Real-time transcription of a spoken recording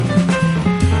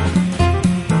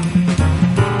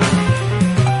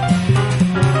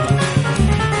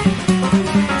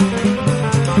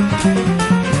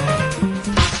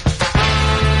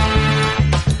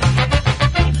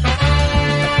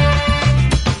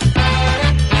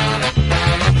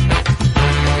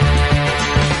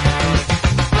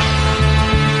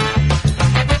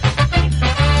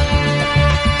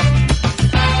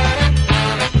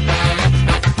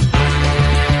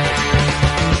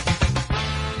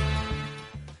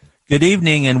Good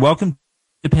evening and welcome to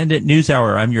Independent News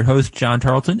Hour. I'm your host, John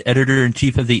Tarleton,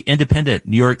 editor-in-chief of the Independent,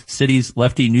 New York City's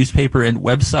lefty newspaper and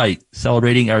website,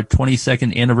 celebrating our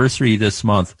 22nd anniversary this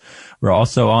month. We're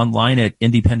also online at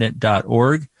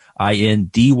independent.org,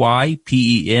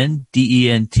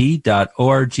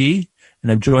 INDYPENDENT.org,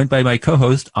 and I'm joined by my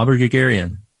co-host, Amber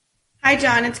Gagarian. Hi,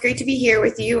 John. It's great to be here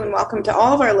with you, and welcome to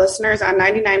all of our listeners on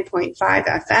 99.5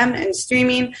 FM and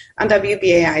streaming on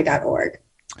WBAI.org.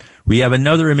 We have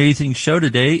another amazing show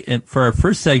today, and for our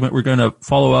first segment, we're going to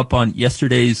follow up on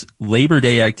yesterday's Labor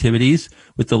Day activities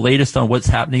with the latest on what's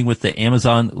happening with the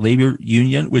Amazon Labor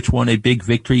Union, which won a big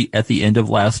victory at the end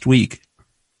of last week.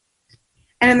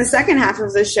 And in the second half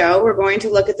of the show, we're going to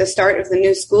look at the start of the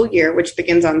new school year, which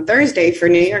begins on Thursday for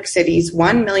New York City's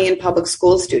 1 million public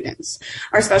school students.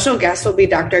 Our special guest will be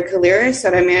Dr. Kaliris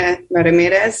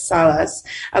Ramirez Salas,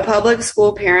 a public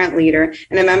school parent leader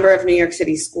and a member of New York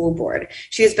City School Board.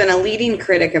 She has been a leading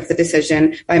critic of the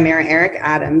decision by Mayor Eric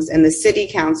Adams and the City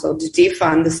Council to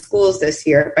defund the schools this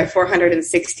year by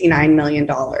 $469 million.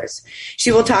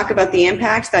 She will talk about the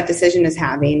impact that decision is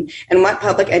having and what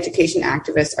public education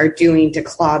activists are doing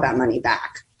to claw that money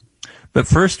back. But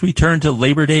first, we turn to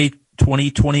Labor Day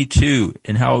 2022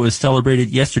 and how it was celebrated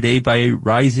yesterday by a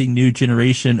rising new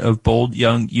generation of bold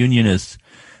young unionists.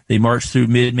 They marched through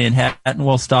mid-Manhattan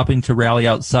while stopping to rally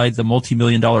outside the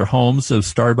multi-million-dollar homes of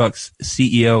Starbucks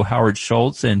CEO Howard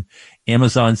Schultz and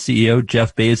Amazon CEO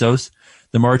Jeff Bezos.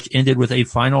 The march ended with a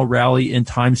final rally in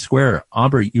Times Square.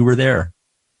 Amber, you were there.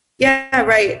 Yeah,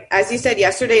 right. As you said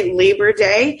yesterday, Labor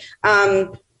Day,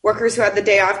 workers who had the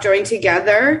day off joined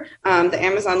together. The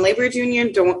Amazon Labor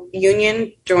Union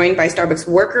joined by Starbucks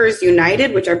Workers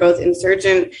United, which are both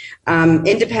insurgent,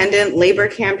 independent labor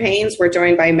campaigns, were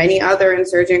joined by many other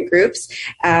insurgent groups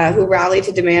who rallied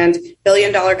to demand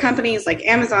billion-dollar companies like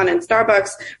Amazon and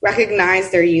Starbucks recognize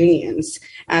their unions.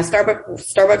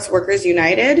 Starbucks Workers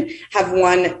United have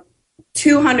won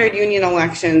 200 union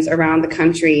elections around the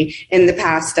country in the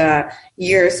past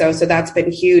year or so. So that's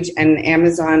been huge. And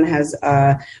Amazon has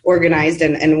organized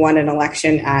and won an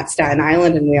election at Staten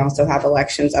Island. And we also have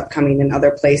elections upcoming in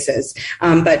other places.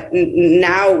 But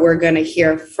now we're going to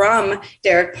hear from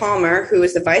Derek Palmer, who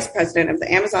is the vice president of the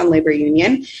Amazon Labor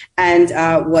Union and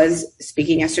was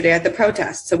speaking yesterday at the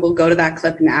protest. So we'll go to that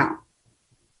clip now.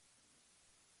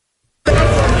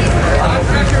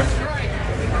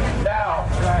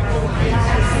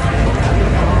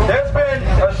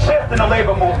 In the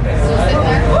labor movement.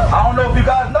 I don't know if you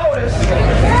guys noticed,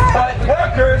 but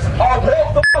workers are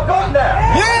woke the fuck up now.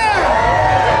 Yeah!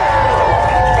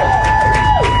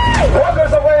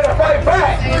 Workers are ready to fight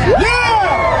back.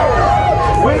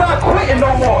 Yeah! We're not quitting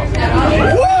no more.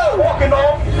 We're walking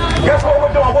on. Guess what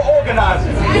we're doing? We're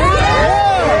organizing.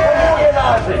 Yeah! We're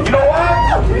organizing. You know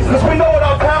why? Because we know what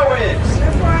our power is.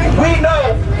 We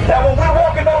know that when we're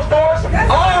walking those doors,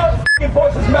 our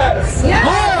voices matter. Yeah.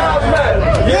 Lives matter.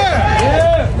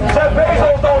 Yeah. Jeff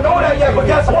Bezos don't know that yet, but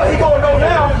guess what? He's gonna know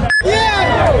now.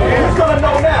 Yeah. He's gonna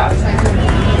know now.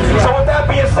 So with that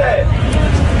being said,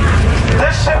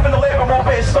 this shift in the labor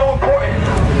movement is so important.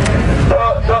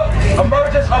 The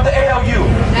emergence of the ALU,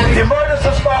 the emergence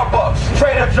of Starbucks,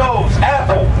 Trader Joe's,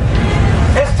 Apple.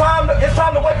 It's time to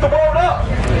wake the world up.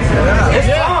 It's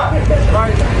time.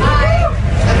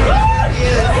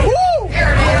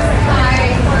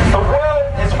 The world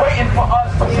is waiting for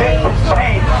us to make a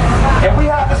change, and we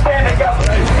have to stand together.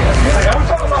 And we're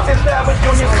talking about the established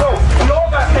unions too. We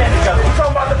all got to stand together. We're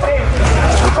talking about the team.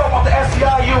 We're talking about the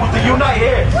SEIU, the Unite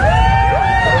Here.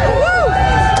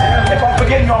 If I'm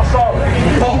forgetting you, I'm sorry.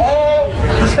 But all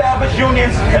the established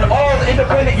unions and all the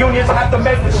independent unions have to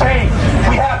make the change.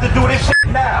 We have to do this shit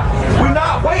now. We're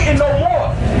not waiting no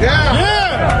more.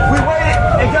 Yeah. We waited,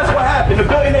 and guess what happened? The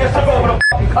billionaires took over the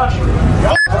fucking country.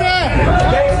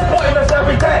 They supporting us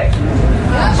every day.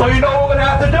 So you know what we're going to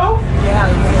have to do?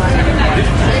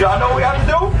 Y'all know what we have to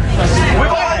do? We're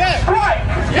going to strike.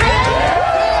 We're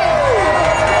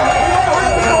going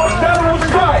to do a general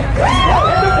strike.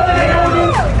 Independent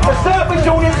unions, established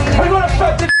unions, we're going to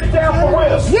shut this shit down for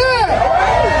real. So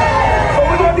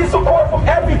we're going to need support from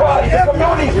everybody, the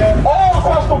communities, all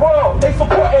across the world. They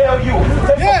support ALU.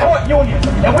 They support unions.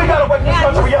 And we got to wake this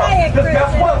country up. Because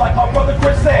guess what? Like my brother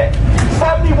Chris said,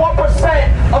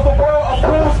 71% of the world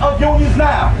approves of unions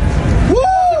now. Woo!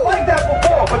 It wasn't like that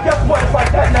before, but guess what? It's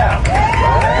like that now.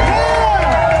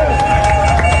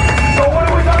 So what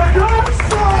are we going to do?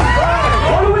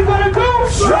 What are we going to do?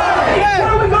 What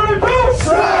are we going to do?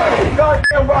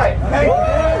 Goddamn right.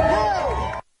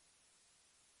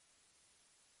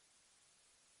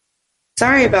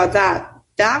 Sorry about that.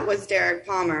 That was Derek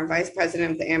Palmer, Vice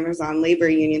President of the Amazon Labor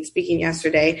Union, speaking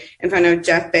yesterday in front of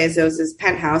Jeff Bezos'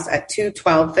 penthouse at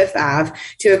 212 Fifth Ave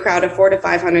to a crowd of 400 to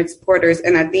 500 supporters.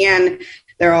 And at the end,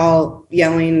 they're all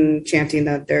yelling, chanting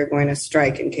that they're going to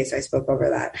strike, in case I spoke over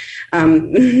that.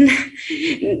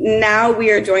 Now we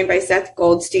are joined by Seth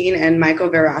Goldstein and Michael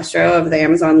Verrastro of the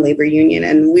Amazon Labor Union,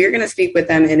 and we're going to speak with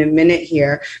them in a minute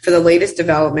here for the latest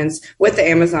developments with the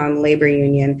Amazon Labor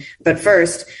Union. But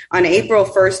first, on April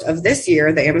 1st of this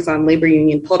year, the Amazon Labor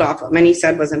Union pulled off what many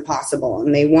said was impossible,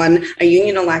 and they won a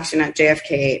union election at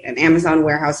JFK 8, an Amazon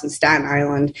warehouse in Staten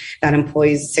Island that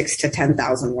employs 6,000 to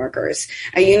 10,000 workers.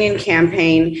 A union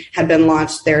campaign had been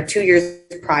launched there 2 years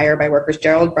prior by workers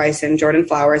Gerald Bryson, Jordan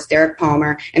Flowers, Derek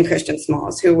Palmer, and Christian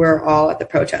Smalls, who were all at the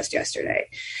protest yesterday.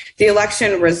 The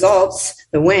election results,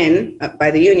 the win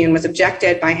by the union, was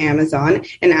objected by Amazon,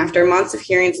 and after months of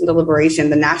hearings and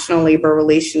deliberation, the National Labor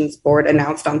Relations Board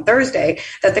announced on Thursday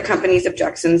that the company's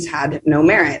objections had no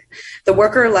merit. The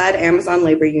worker-led Amazon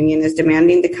Labor Union is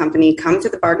demanding the company come to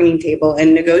the bargaining table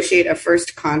and negotiate a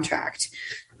first contract.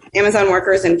 Amazon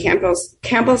workers in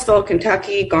Campbellsville,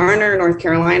 Kentucky, Garner, North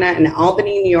Carolina, and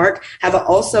Albany, New York have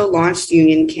also launched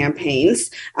union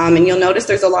campaigns. And you'll notice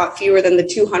there's a lot fewer than the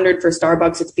 200 for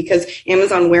Starbucks. It's because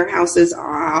Amazon warehouses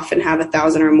often have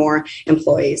 1,000 or more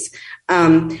employees.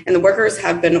 And the workers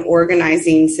have been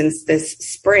organizing since this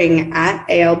spring at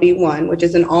ALB1, which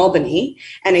is in Albany,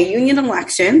 and a union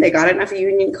election. They got enough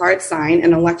union cards signed.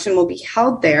 An election will be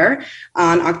held there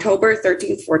on October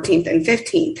 13th, 14th, and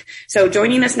 15th. So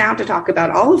joining us now to talk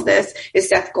about all of this is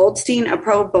Seth Goldstein, a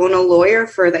pro bono lawyer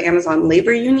for the Amazon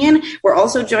Labor Union. We're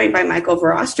also joined by Michael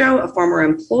Verrastro, a former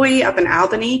employee up in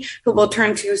Albany, who we'll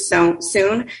turn to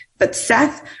soon. But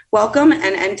Seth, welcome,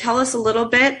 and tell us a little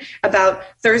bit about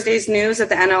Thursday's news that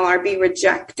the NLRB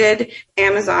rejected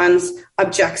Amazon's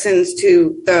objections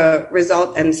to the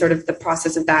result and sort of the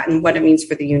process of that and what it means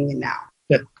for the union now.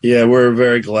 Yeah, we're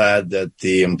very glad that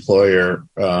the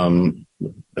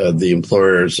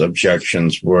employer's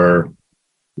objections were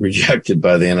rejected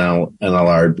by the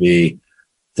NLRB,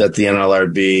 that the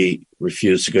NLRB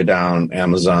refused to go down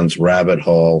Amazon's rabbit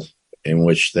hole in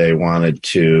which they wanted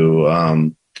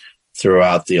to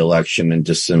throughout the election and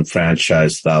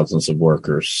disenfranchise thousands of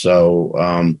workers.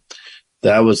 So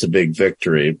that was a big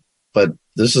victory. But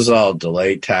this is all a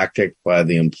delay tactic by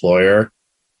the employer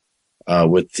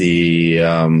with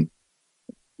the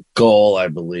goal, I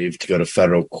believe, to go to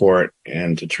federal court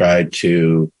and to try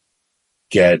to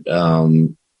get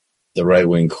the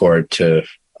right-wing court to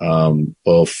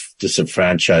both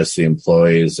disenfranchise the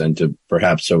employees and to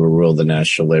perhaps overrule the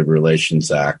National Labor Relations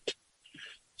Act.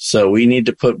 So we need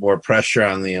to put more pressure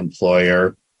on the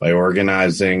employer by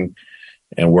organizing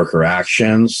and worker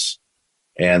actions.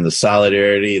 And the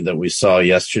solidarity that we saw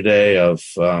yesterday of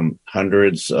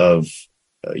hundreds of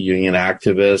union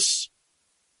activists,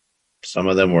 some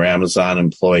of them were Amazon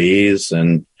employees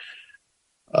and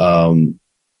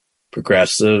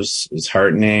progressives, is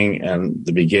heartening and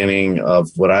the beginning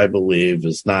of what I believe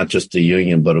is not just a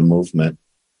union, but a movement.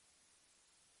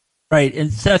 Right.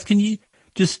 And Seth, can you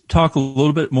just talk a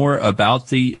little bit more about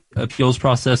the appeals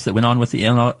process that went on with the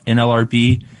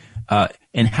NLRB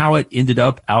and how it ended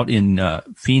up out in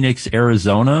Phoenix,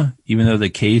 Arizona, even though the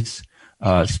case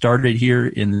started here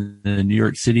in the New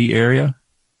York City area,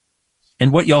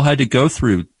 and what y'all had to go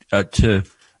through to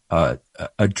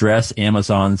address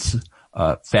Amazon's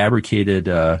fabricated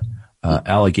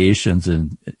allegations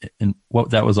and what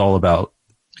that was all about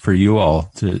for you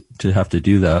all to have to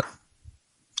do that.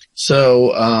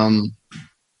 So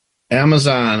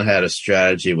Amazon had a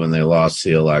strategy when they lost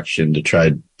the election to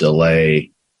try to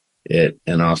delay it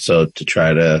and also to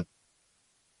try to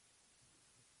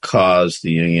cause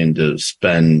the union to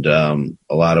spend a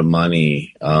lot of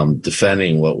money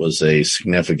defending what was a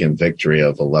significant victory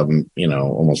of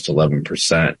almost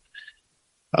 11%.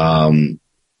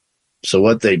 So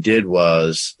what they did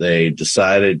was they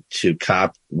decided to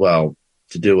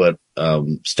do what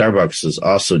Starbucks is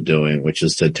also doing, which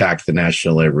is to attack the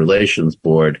National Labor Relations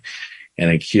Board and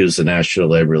accuse the National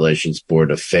Labor Relations Board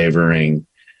of favoring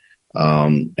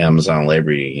Amazon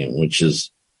Labor Union, which is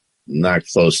not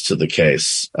close to the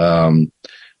case.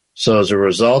 So as a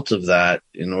result of that,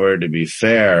 in order to be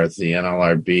fair, the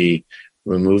NLRB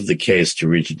removed the case to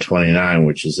Region 29,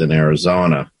 which is in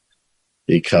Arizona,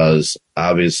 because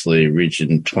obviously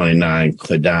Region 29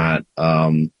 could not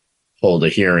hold a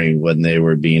hearing when they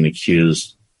were being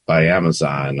accused by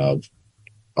Amazon of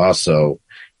also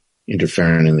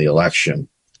interfering in the election.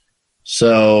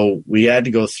 So we had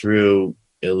to go through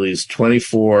at least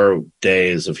 24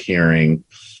 days of hearing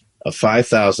a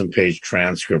 5,000-page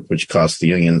transcript, which cost the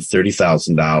union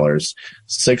 $30,000,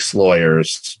 6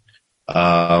 lawyers,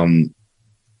 and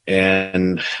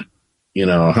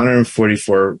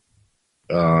 144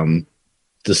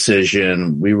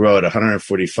 decision. We wrote a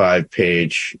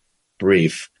 145-page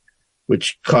brief,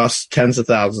 which costs tens of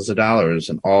thousands of dollars,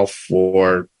 and all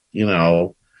for,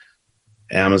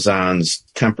 Amazon's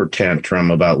temper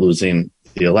tantrum about losing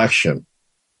the election.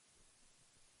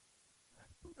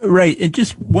 Right. And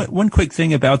just one quick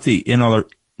thing about the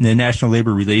National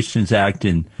Labor Relations Act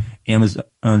and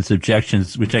Amazon's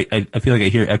objections, which I feel like I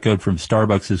hear echoed from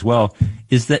Starbucks as well,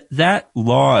 is that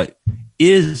law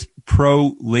is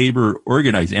pro-labor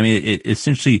organizing. I mean, it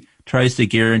essentially tries to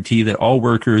guarantee that all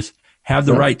workers have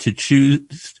the right to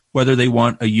choose whether they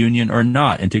want a union or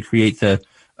not, and to create the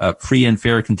free and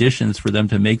fair conditions for them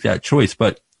to make that choice.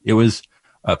 But it was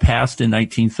passed in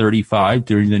 1935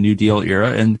 during the New Deal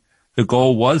era, and the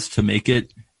goal was to make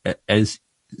it as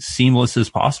seamless as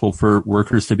possible for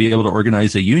workers to be able to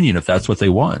organize a union if that's what they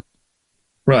want.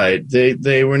 Right.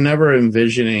 They were never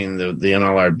envisioning the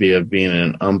NLRB of being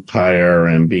an umpire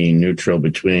and being neutral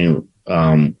between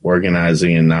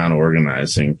organizing and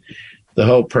non-organizing. The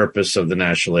whole purpose of the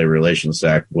National Labor Relations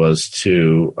Act was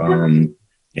to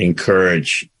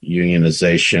encourage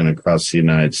unionization across the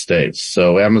United States.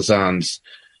 So Amazon's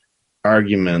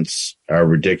arguments are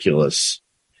ridiculous.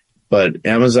 But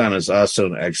Amazon is also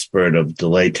an expert of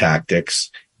delay tactics,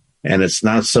 and it's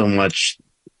not so much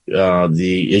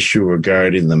the issue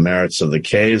regarding the merits of the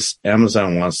case.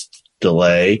 Amazon wants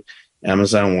delay.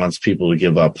 Amazon wants people to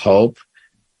give up hope,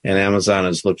 and Amazon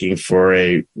is looking for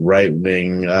a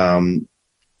right-wing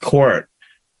court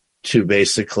to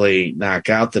basically knock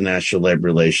out the National Labor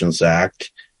Relations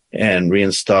Act and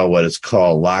reinstall what is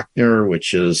called Lochner,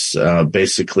 which is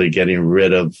basically getting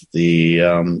rid of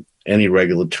the any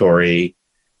regulatory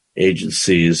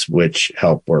agencies which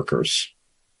help workers.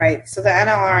 Right. So the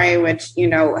NLRA, which,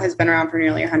 has been around for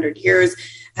nearly 100 years,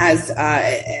 is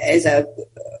a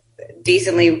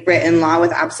decently written law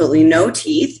with absolutely no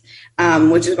teeth,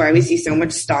 which is why we see so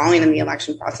much stalling in the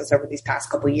election process over these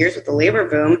past couple of years with the labor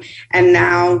boom. And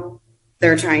now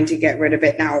they're trying to get rid of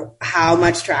it. Now, how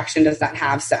much traction does that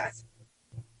have, Seth?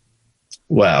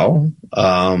 Well,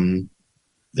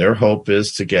 their hope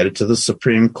is to get it to the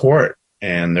Supreme Court,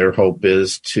 and their hope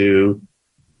is to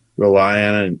rely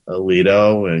on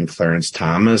Alito and Clarence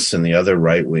Thomas and the other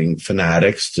right-wing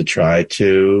fanatics to try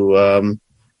to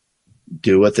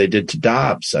do what they did to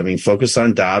Dobbs. I mean, focus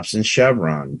on Dobbs and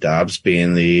Chevron. Dobbs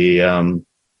being the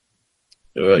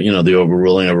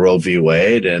overruling of Roe v.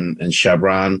 Wade, and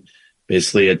Chevron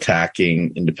basically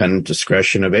attacking independent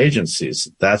discretion of agencies.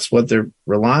 That's what they're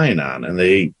relying on, and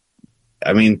they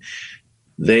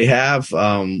have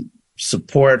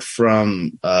support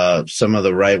from some of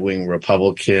the right-wing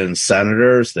Republican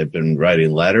senators. They've been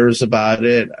writing letters about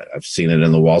it. I've seen it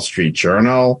in the Wall Street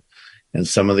Journal and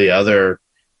some of the other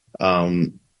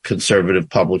conservative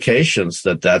publications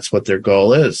that's what their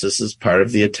goal is. This is part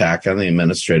of the attack on the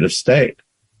administrative state.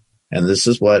 And this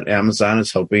is what Amazon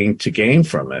is hoping to gain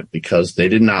from it, because they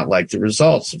did not like the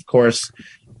results. Of course,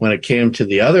 when it came to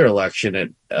the other election at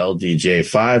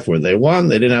LDJ5 where they won,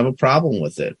 they didn't have a problem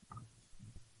with it.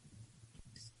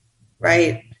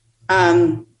 Right.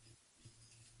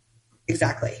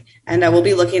 Exactly. And we'll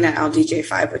be looking at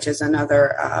LDJ5, which is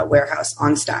another warehouse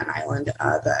on Staten Island,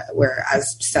 where,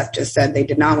 as Seth just said, they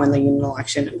did not win the union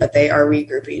election, but they are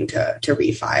regrouping to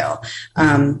refile.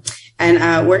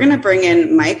 And we're going to bring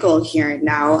in Michael here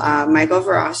now. Michael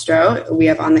Verostro, we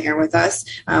have on the air with us,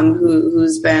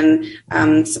 who's been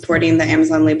supporting the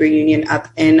Amazon Labor Union up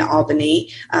in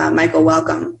Albany. Michael,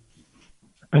 welcome.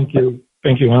 Thank you.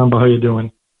 Thank you, Amber. How are you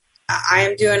doing? I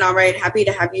am doing all right. Happy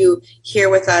to have you here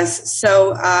with us.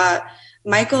 So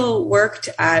Michael worked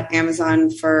at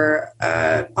Amazon for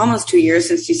almost 2 years,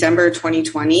 since December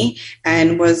 2020,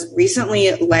 and was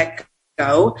recently let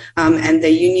go. And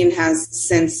the union has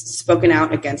since spoken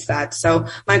out against that. So,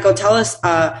 Michael, tell us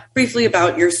briefly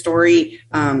about your story,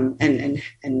 tell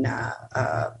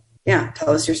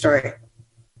us your story.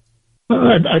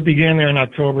 I began there in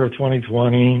October of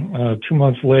 2020. 2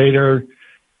 months later,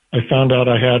 I found out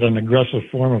I had an aggressive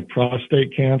form of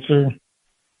prostate cancer.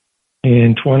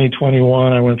 In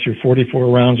 2021, I went through 44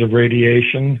 rounds of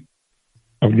radiation.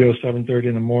 I would go 7:30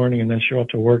 in the morning and then show up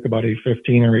to work about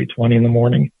 8:15 or 8:20 in the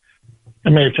morning. I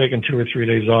may have taken 2 or 3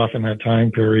 days off in that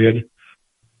time period.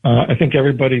 I think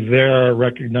everybody there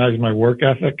recognized my work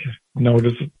ethic,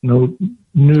 knew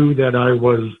that I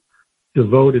was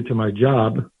devoted to my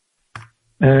job.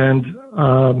 And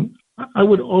I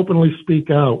would openly speak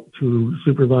out to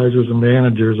supervisors and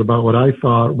managers about what I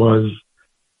thought was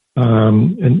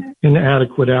an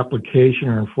inadequate application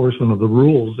or enforcement of the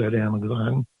rules at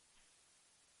Amazon.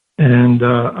 And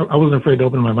I wasn't afraid to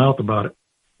open my mouth about it.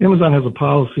 Amazon has a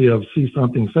policy of see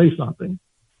something, say something.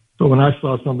 So when I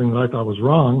saw something that I thought was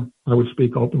wrong, I would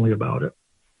speak openly about it.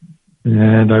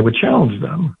 And I would challenge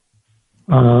them.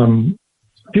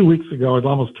 A few weeks ago, it's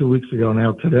almost 2 weeks ago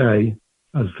now today,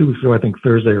 2 weeks ago, I think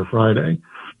Thursday or Friday,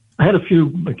 I had a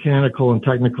few mechanical and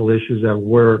technical issues at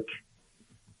work,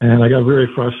 and I got very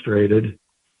frustrated.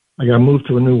 I got moved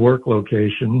to a new work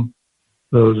location.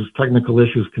 Those technical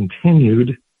issues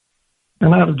continued.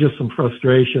 And out of just some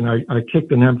frustration, I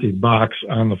kicked an empty box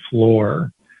on the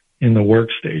floor in the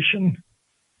workstation.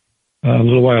 A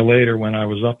little while later, when I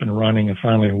was up and running and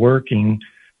finally working,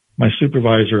 my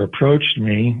supervisor approached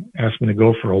me, asked me to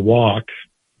go for a walk,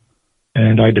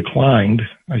 and I declined.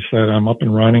 I said, I'm up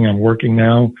and running. I'm working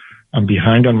now. I'm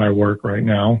behind on my work right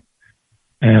now,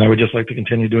 and I would just like to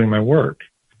continue doing my work.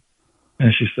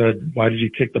 And she said, why did you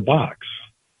kick the box?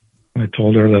 And I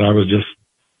told her that I was just,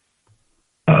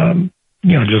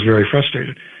 just very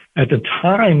frustrated. At the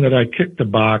time that I kicked the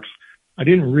box, I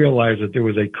didn't realize that there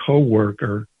was a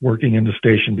coworker working in the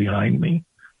station behind me.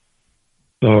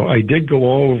 So I did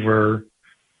go over,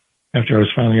 after I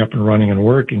was finally up and running and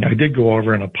working, I did go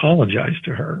over and apologize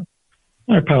to her.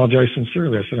 I apologized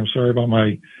sincerely. I said, I'm sorry about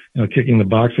my, kicking the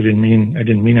box. I didn't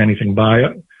mean anything by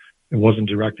it. It wasn't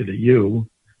directed at you.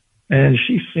 And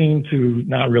she seemed to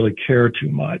not really care too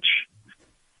much.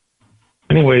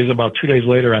 Anyways, about 2 days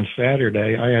later on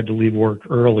Saturday, I had to leave work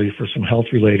early for some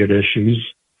health-related issues.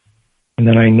 And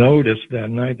then I noticed that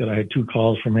night that I had 2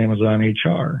 calls from Amazon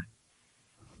HR.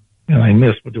 And I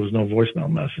missed, but there was no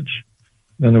voicemail message.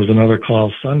 Then there was another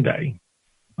call Sunday.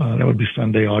 That would be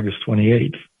Sunday, August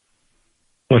 28th.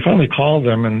 So I finally called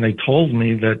them, and they told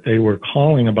me that they were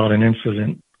calling about an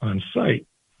incident on site.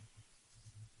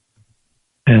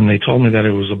 And they told me that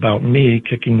it was about me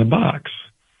kicking the box.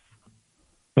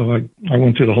 So I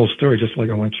went through the whole story just like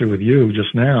I went through with you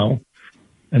just now.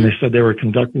 And they said they were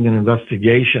conducting an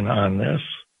investigation on this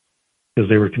because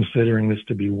they were considering this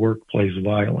to be workplace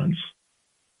violence.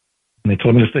 And they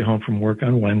told me to stay home from work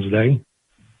on Wednesday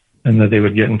and that they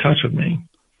would get in touch with me.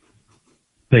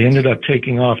 They ended up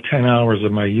taking off 10 hours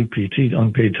of my UPT,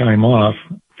 unpaid time off,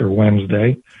 for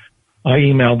Wednesday. I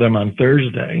emailed them on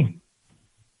Thursday.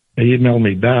 They emailed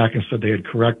me back and said they had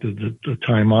corrected the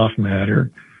time off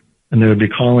matter, and they would be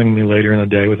calling me later in the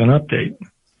day with an update.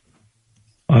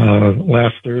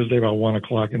 Last Thursday, about 1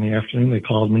 o'clock in the afternoon, they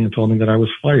called me and told me that I was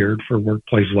fired for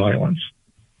workplace violence.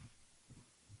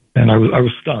 And I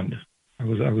was stunned.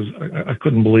 I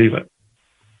couldn't believe it.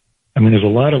 I mean, there's a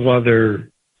lot of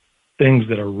other things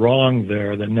that are wrong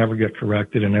there that never get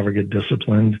corrected and never get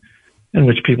disciplined, and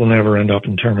which people never end up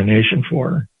in termination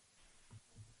for.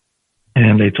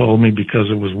 And they told me because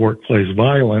it was workplace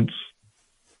violence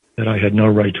that I had no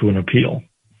right to an appeal.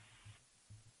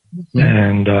 Mm-hmm.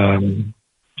 And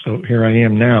so here I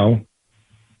am now,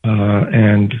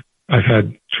 and I've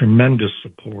had tremendous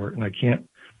support, and I can't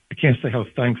say how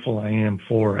thankful I am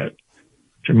for it.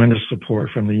 Tremendous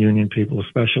support from the union people,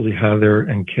 especially Heather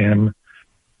and Kim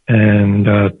and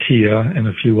Tia and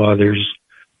a few others,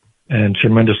 and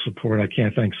tremendous support. I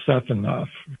can't thank Seth enough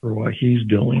for what he's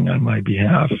doing on my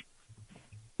behalf.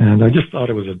 And I just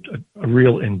thought it was a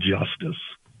real injustice.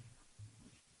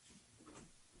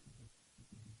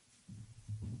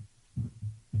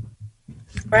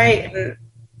 Right.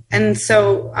 And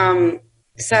so,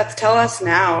 Seth, tell us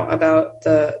now about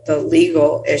the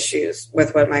legal issues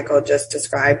with what Michael just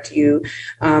described to you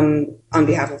on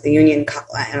behalf of the union,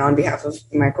 and on behalf of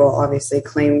Michael, obviously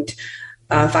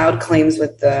filed claims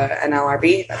with the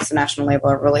NLRB, that's the National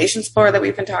Labor Relations Board that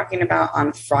we've been talking about,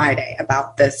 on Friday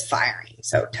about this firing.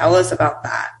 So tell us about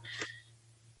that.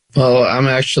 Well, I'm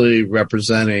actually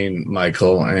representing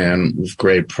Michael, and with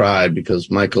great pride,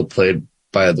 because Michael played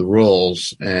by the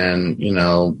rules and,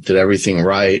 did everything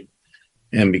right.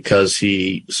 And because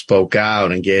he spoke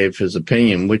out and gave his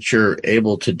opinion, which you're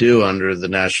able to do under the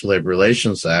National Labor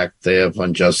Relations Act, they have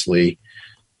unjustly,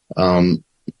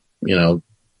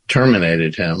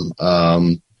 terminated him.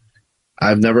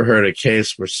 I've never heard a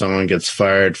case where someone gets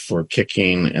fired for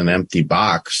kicking an empty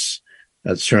box.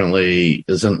 That certainly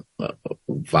isn't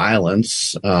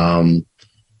violence. And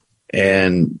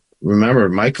remember,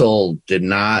 Michael did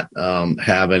not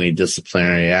have any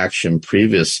disciplinary action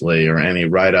previously or any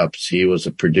write-ups. He was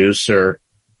a producer.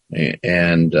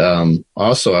 And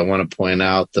also, I want to point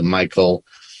out that Michael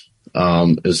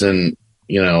is in,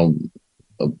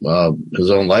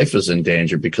 his own life is in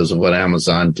danger because of what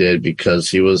Amazon did, because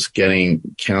he was getting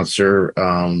cancer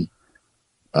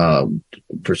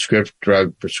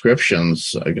drug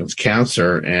prescriptions against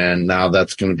cancer, and now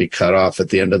that's going to be cut off at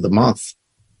the end of the month.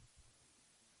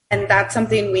 And that's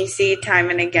something we see time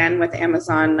and again with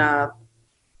Amazon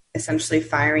essentially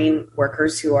firing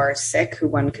workers who are sick, who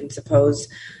one can suppose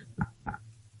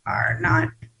are not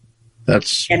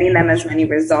getting them as many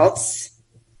results.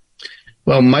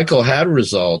 Well, Michael had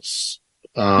results.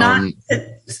 Not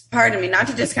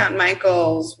to discount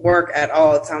Michael's work at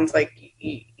all. It sounds like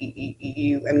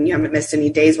you haven't missed any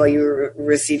days while you were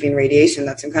receiving radiation.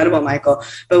 That's incredible, Michael.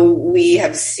 But we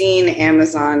have seen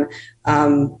Amazon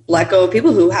let go of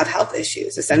people who have health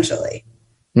issues, essentially.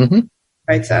 Mm-hmm.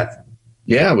 Right, Seth?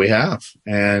 Yeah, we have.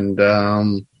 And,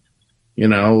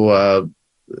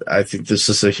 I think this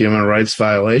is a human rights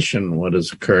violation, what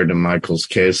has occurred in Michael's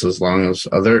case, as long as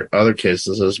other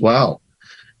cases as well.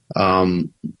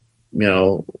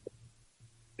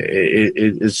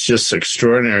 It's just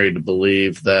extraordinary to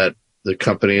believe that the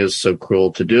company is so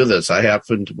cruel to do this. I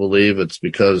happen to believe it's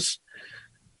because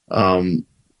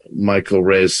Michael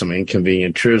raised some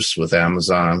inconvenient truths with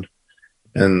Amazon,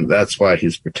 and that's why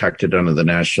he's protected under the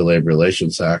National Labor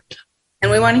Relations Act. And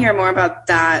we want to hear more about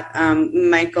that,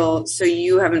 Michael. So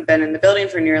you haven't been in the building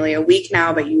for nearly a week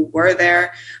now, but you were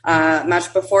there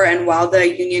much before and while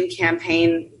the union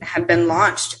campaign had been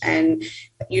launched. And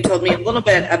you told me a little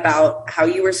bit about how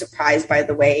you were surprised by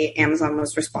the way Amazon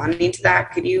was responding to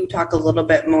that. Could you talk a little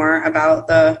bit more about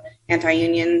the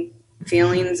anti-union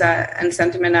feelings and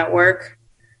sentiment at work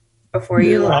before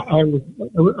you left? I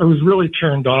was really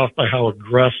turned off by how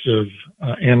aggressive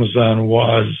Amazon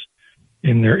was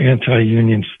in their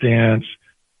anti-union stance.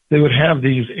 They would have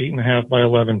these 8.5 by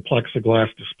 11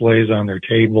 plexiglass displays on their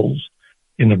tables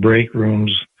in the break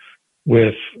rooms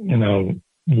with,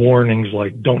 warnings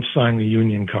like, don't sign the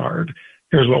union card.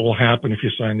 Here's what will happen if you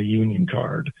sign the union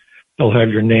card. They'll have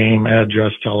your name,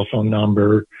 address, telephone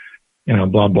number,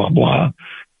 blah, blah, blah.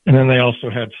 And then they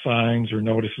also had signs or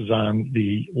notices on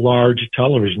the large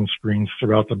television screens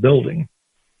throughout the building.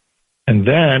 And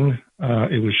then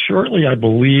it was shortly, I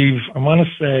believe, I want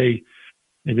to say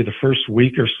maybe the first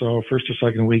or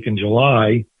second week in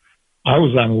July, I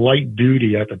was on light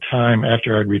duty at the time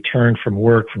after I'd returned from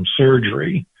work from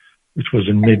surgery, which was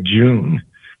in mid-June.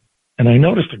 And I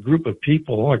noticed a group of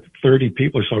people, like 30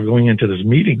 people or so, going into this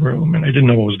meeting room, and I didn't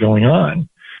know what was going on.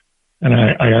 And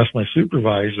I asked my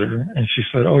supervisor, and she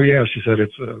said,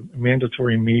 it's a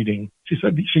mandatory meeting.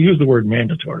 She used the word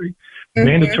mandatory. Mm-hmm.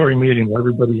 Mandatory meeting that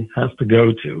everybody has to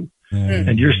go to. Mm-hmm.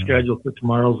 And you're scheduled for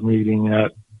tomorrow's meeting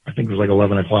at, I think it was like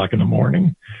 11 o'clock in the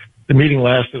morning. The meeting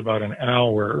lasted about an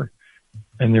hour,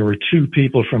 and there were two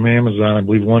people from Amazon, I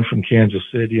believe one from Kansas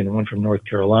City and one from North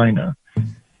Carolina,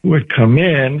 who had come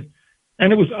in,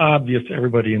 and it was obvious to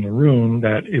everybody in the room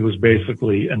that it was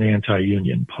basically an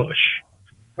anti-union push.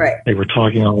 Right. They were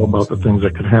talking all about the things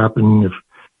that could happen if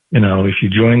you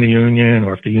join the union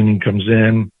or if the union comes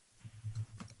in.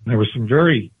 There were some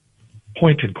very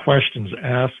pointed questions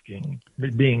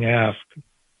being asked,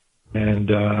 and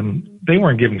they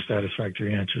weren't giving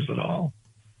satisfactory answers at all.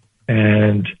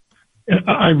 And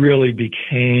I really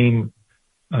became,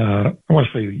 I want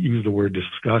to use the word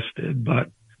disgusted,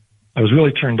 but I was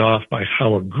really turned off by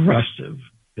how aggressive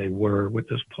they were with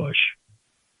this push.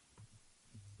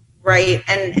 Right.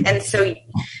 And so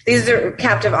these are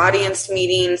captive audience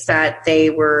meetings that they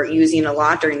were using a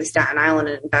lot during the Staten Island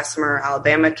and Bessemer,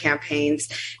 Alabama campaigns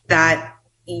that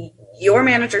your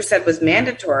manager said was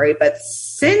mandatory. But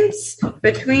since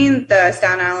between the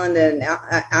Staten Island and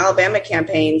Alabama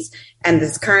campaigns and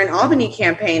this current Albany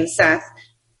campaign, Seth,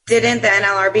 didn't the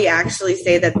NLRB actually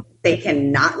say that they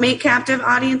cannot make captive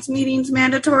audience meetings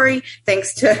mandatory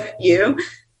thanks to you?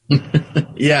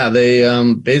 Yeah, they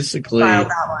basically filed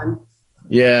that one.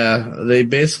 Yeah, they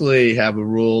basically have a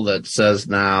rule that says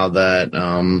now that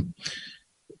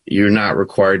you're not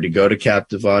required to go to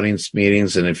captive audience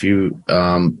meetings, and if you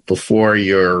before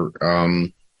you're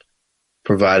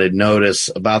provided notice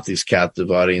about these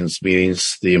captive audience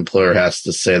meetings, the employer has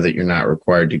to say that you're not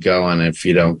required to go, and if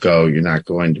you don't go, you're not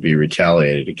going to be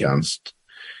retaliated against.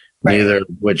 Right. Neither of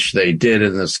which they did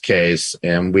in this case,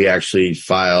 and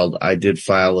I did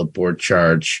file a board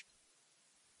charge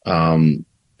in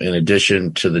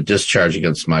addition to the discharge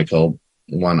against Michael,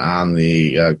 one on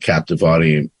the captive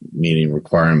audience meeting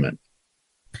requirement.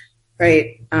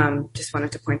 Right. Just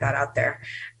wanted to point that out there.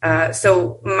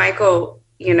 So, Michael,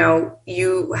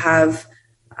 you have,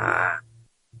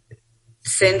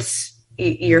 since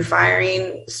your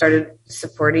firing, started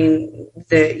supporting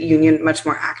the union much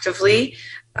more actively.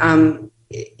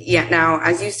 Now,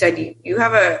 as you said, you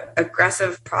have a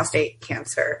aggressive prostate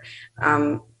cancer,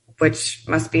 which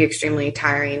must be extremely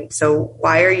tiring. So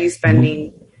why are you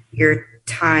spending your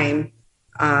time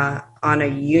on a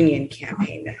union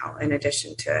campaign now, in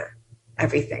addition to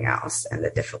everything else and the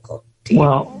difficulty?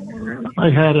 Well, I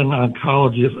had an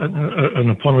oncologist, an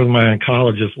appointment with my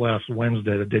oncologist last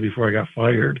Wednesday, the day before I got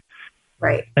fired.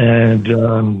 Right.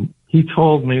 And he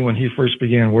told me when he first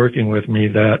began working with me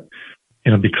that,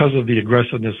 because of the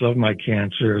aggressiveness of my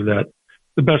cancer, that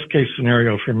the best case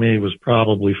scenario for me was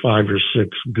probably 5 or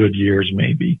 6 good years,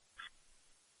 maybe.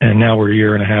 And now we're a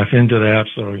year and a half into that.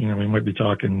 So, we might be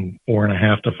talking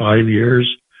 4.5 to 5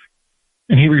 years.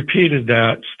 And he repeated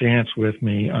that stance with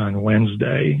me on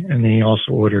Wednesday. And he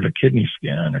also ordered a kidney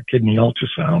scan, a kidney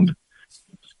ultrasound.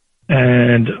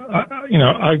 And,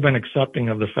 I've been accepting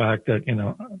of the fact that,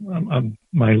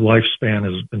 my lifespan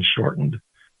has been shortened.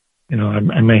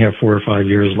 I may have 4 or 5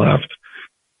 years left.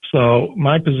 So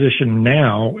my position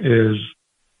now is,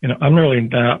 I'm really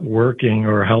not working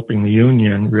or helping the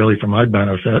union really for my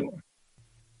benefit,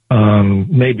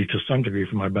 maybe to some degree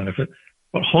for my benefit,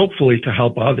 but hopefully to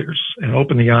help others and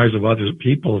open the eyes of other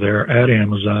people there at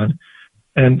Amazon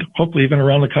and hopefully even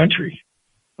around the country,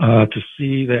 to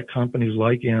see that companies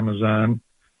like Amazon,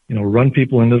 run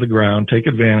people into the ground, take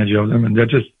advantage of them,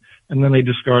 and then they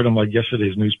discard them like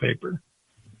yesterday's newspaper.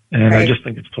 And right. I just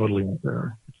think it's totally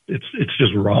unfair. It's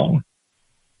just wrong.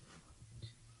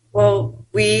 Well,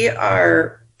 we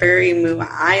are very moved.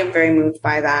 I am very moved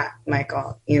by that,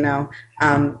 Michael, and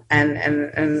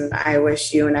I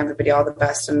wish you and everybody all the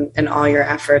best in all your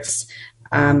efforts.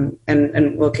 And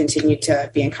we'll continue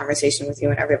to be in conversation with you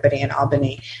and everybody in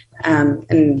Albany.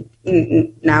 And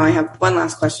now I have one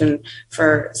last question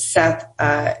for Seth.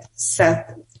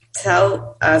 Seth,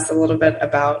 tell us a little bit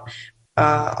about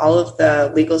all of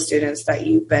the legal students that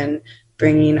you've been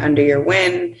bringing under your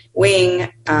wing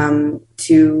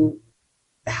to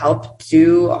help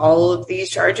do all of these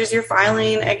charges you're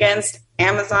filing against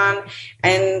Amazon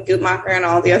and Guttmacher and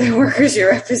all the other workers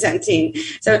you're representing.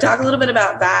 So talk a little bit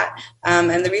about that.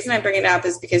 And the reason I bring it up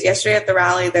is because yesterday at the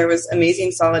rally, there was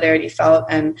amazing solidarity felt.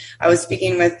 And I was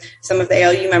speaking with some of the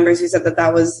ALU members who said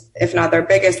that was, if not their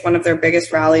biggest, one of their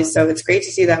biggest rallies. So it's great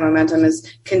to see that momentum is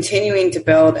continuing to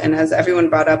build. And as everyone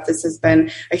brought up, this has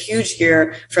been a huge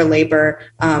year for labor.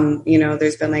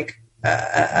 There's been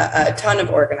a ton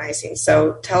of organizing.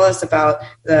 So tell us about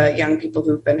the young people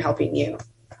who've been helping you.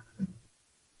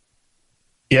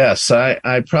 Yes,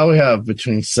 I probably have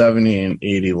between 70 and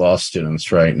 80 law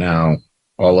students right now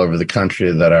all over the country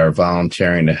that are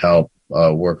volunteering to help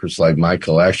workers like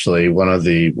Michael. Actually, one of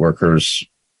the workers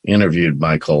interviewed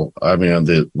Michael.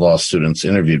 The law students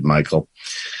interviewed Michael.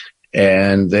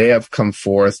 And they have come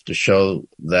forth to show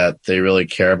that they really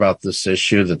care about this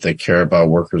issue, that they care about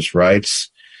workers' rights,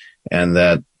 and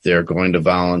that they're going to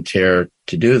volunteer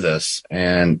to do this.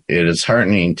 And it is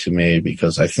heartening to me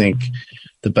because I think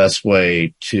the best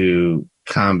way to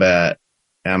combat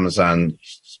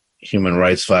Amazon's human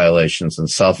rights violations and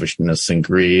selfishness and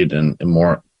greed and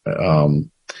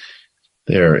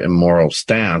their immoral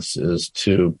stance is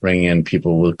to bring in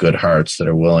people with good hearts that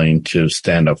are willing to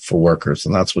stand up for workers.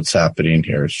 And that's what's happening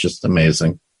here. It's just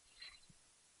amazing.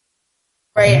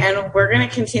 Right. And we're going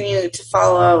to continue to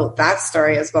follow that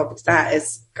story as well, because that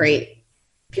is great.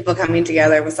 People coming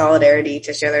together with solidarity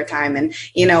to share their time. And,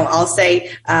 I'll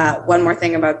say one more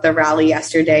thing about the rally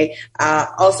yesterday.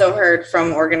 Also heard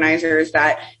from organizers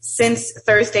that since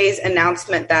Thursday's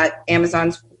announcement that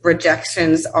Amazon's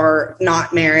rejections are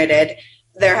not merited,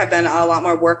 there have been a lot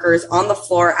more workers on the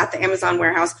floor at the Amazon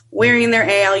warehouse wearing their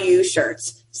ALU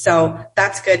shirts. So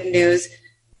that's good news.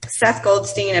 Seth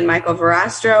Goldstein and Michael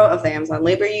Verastro of the Amazon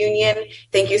Labor Union,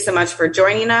 thank you so much for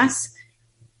joining us.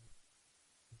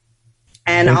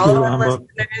 And all of our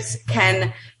listeners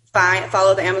can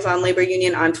follow the Amazon Labor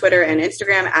Union on Twitter and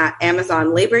Instagram at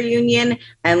Amazon Labor Union.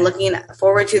 And looking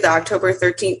forward to the October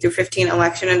 13th through 15th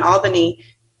election in Albany,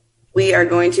 we are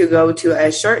going to go to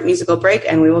a short musical break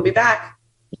and we will be back.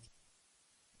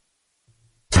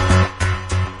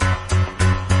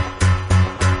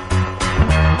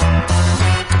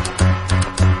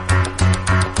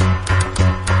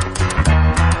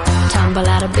 Tumble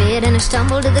out of bed and I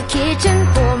stumble to the kitchen,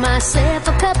 pour myself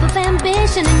a cup of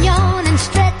ambition and yawn and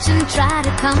stretch and try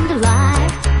to come to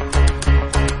life.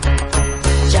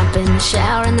 Jump in the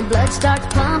shower and the blood starts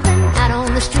pumping. Out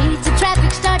on the streets the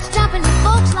traffic starts jumping with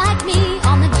folks like me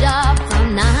on the job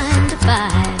from 9 to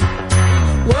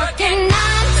 5. Working 9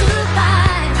 to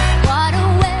 5, what a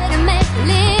way to make a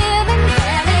living.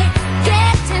 Barely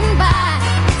getting by,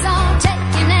 it's all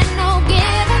taking and no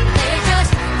giving. They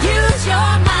just use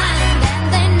your mind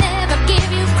and they never give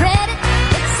you credit.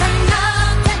 It's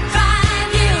enough to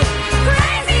drive you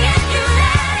crazy and you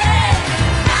let it.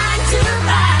 9 to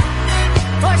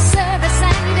 5 for service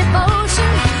and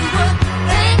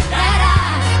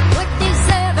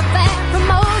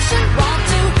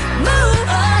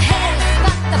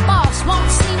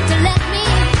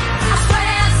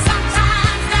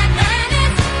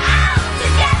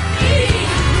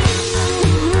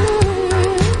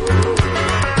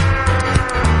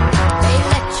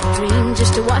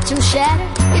watch him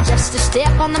shatter. You're just a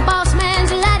step on the boss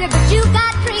man's ladder, but you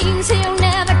got dreams he'll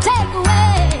never take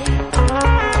away.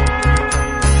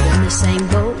 You're in the same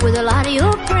boat with a lot of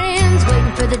your friends,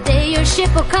 waiting for the day your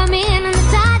ship will come in and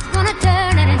the tide's gonna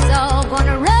turn and it's all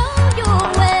gonna roll your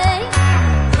way.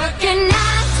 Working 9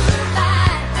 to 5,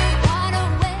 what a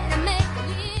way to make a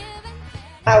living.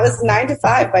 That was 9 to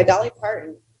 5 by Dolly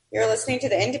Parton. You're listening to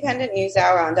the Independent News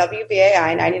Hour on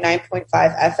WBAI 99.5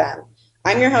 FM.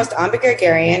 I'm your host, Amba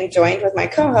Gregarian, joined with my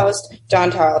co-host,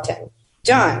 John Tarleton.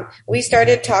 John, we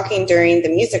started talking during the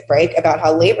music break about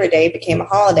how Labor Day became a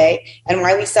holiday and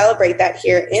why we celebrate that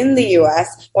here in the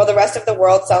U.S. while the rest of the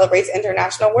world celebrates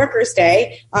International Workers'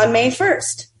 Day on May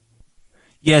 1st.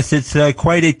 Yes, it's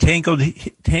quite a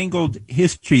tangled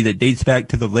history that dates back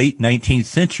to the late 19th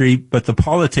century, but the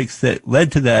politics that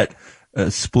led to that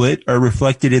split are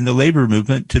reflected in the labor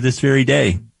movement to this very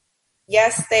day.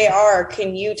 Yes, they are.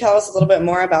 Can you tell us a little bit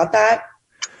more about that?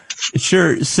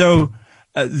 Sure. So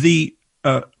the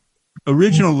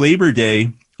original Labor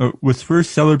Day was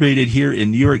first celebrated here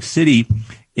in New York City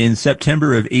in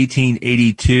September of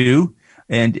 1882,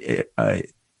 and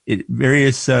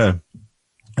various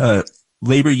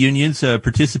labor unions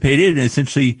participated, and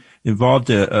essentially involved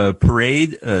a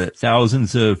parade.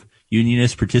 Thousands of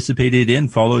unionists participated in,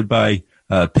 followed by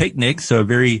picnics. So a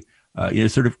very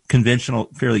sort of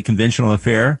fairly conventional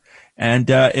affair, and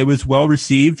it was well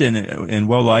received and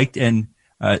well liked. And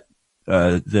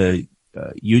the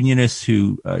unionists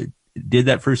who did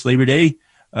that first Labor Day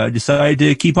decided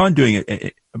to keep on doing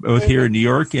it, both here in New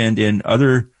York and in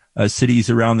other cities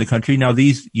around the country. Now,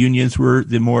 these unions were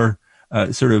the more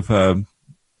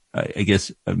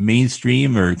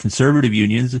mainstream or conservative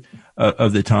unions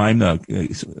of the time,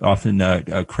 often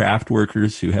craft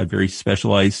workers who had very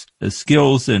specialized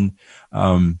skills and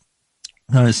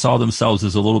saw themselves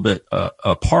as a little bit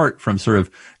apart from sort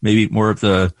of maybe more of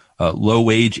the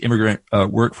low-wage immigrant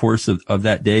workforce of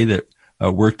that day that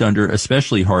worked under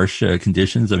especially harsh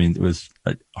conditions. I mean, it was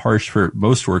harsh for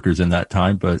most workers in that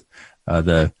time, but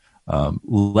the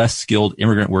less skilled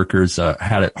immigrant workers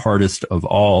had it hardest of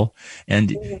all.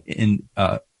 And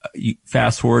you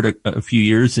fast forward a few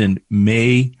years, in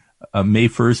May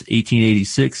 1st,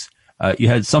 1886, you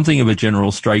had something of a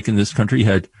general strike in this country. You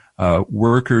had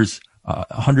workers,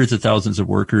 hundreds of thousands of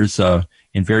workers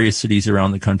in various cities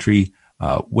around the country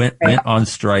went on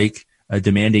strike,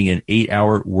 demanding an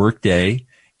 8-hour workday.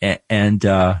 And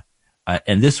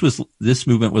this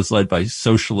movement was led by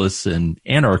socialists and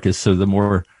anarchists, so the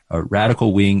more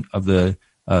radical wing of the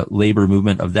labor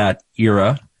movement of that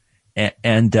era.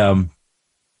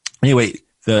 Anyway,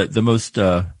 the most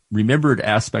remembered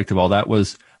aspect of all that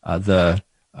was the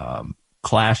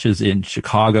clashes in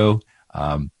Chicago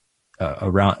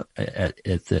around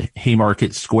at the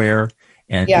Haymarket Square,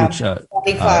 and there's a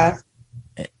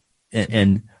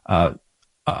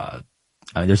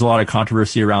lot of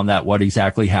controversy around that, what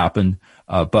exactly happened.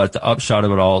 But the upshot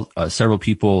of it all, several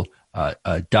people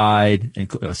died,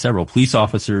 and several police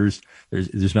officers.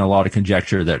 There's been a lot of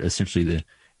conjecture that essentially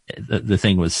the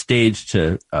thing was staged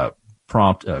to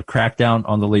prompt a crackdown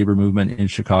on the labor movement in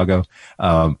Chicago.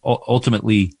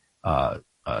 Ultimately,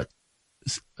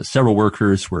 several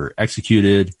workers were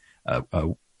executed,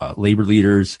 labor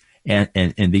leaders,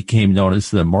 and became known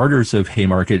as the Martyrs of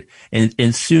Haymarket.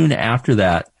 And soon after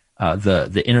that,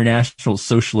 the International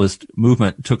Socialist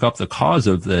Movement took up the cause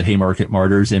of the Haymarket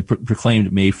Martyrs and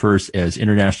proclaimed May 1st as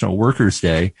International Workers'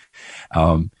 Day.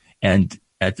 And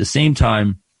at the same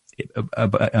time,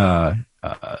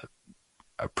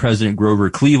 President Grover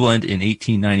Cleveland in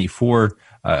 1894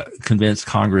 convinced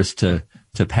Congress to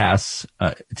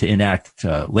enact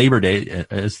Labor Day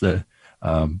as the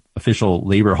official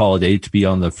labor holiday, to be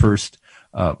on the first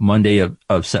Monday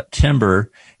of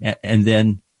September. And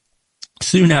then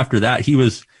soon after that, he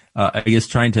was,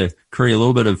 trying to curry a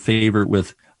little bit of favor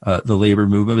with the labor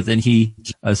movement, but then he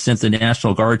sent the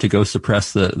National Guard to go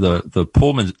suppress the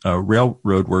Pullman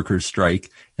railroad workers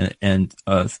strike, and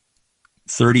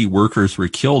 30 workers were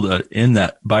killed in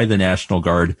that by the National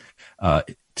Guard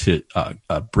to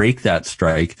break that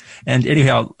strike. And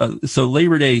anyhow, so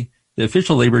Labor Day, the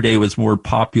official Labor Day, was more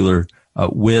popular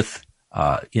with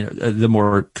the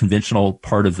more conventional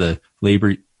part of the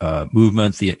labor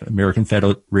movement, the American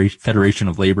Federation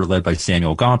of Labor, led by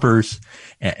Samuel Gompers,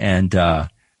 and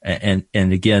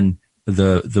again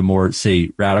the more,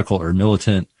 say, radical or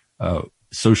militant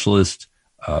socialist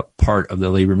part of the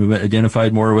labor movement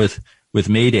identified more with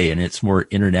May Day and its more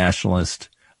internationalist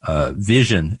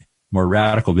vision, more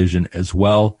radical vision as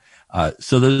well.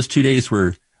 So those 2 days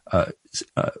were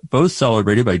both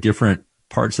celebrated by different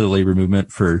parts of the labor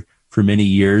movement for many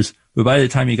years. But by the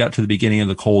time you got to the beginning of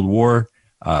the Cold War,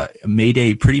 May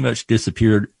Day pretty much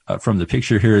disappeared from the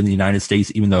picture here in the United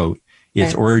States, even though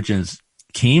its origins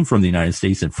came from the United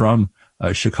States and from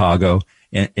Chicago.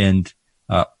 And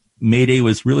May Day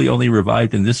was really only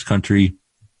revived in this country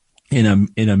in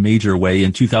a major way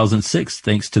in 2006,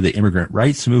 thanks to the immigrant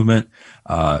rights movement,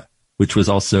 which was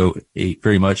also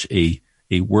very much a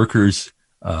workers'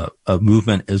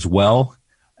 movement as well.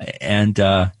 And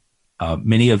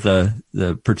many of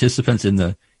the participants in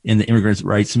the immigrant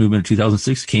rights movement in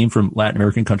 2006 came from Latin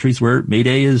American countries where May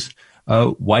Day is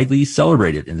widely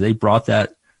celebrated, and they brought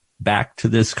that back to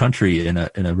this country in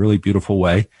a really beautiful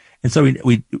way. And so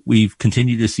we've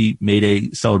continued to see May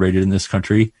Day celebrated in this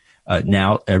country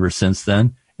now ever since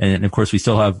then. And of course, we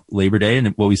still have Labor Day, and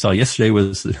what we saw yesterday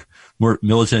was the more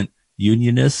militant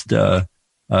unionist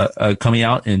coming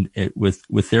out and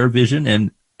with their vision.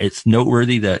 And it's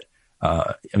noteworthy that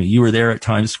you were there at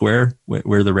Times Square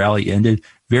where the rally ended.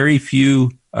 Very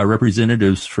few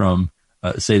representatives from,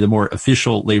 say, the more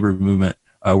official labor movement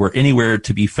were anywhere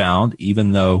to be found,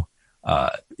 even though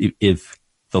if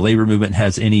the labor movement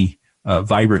has any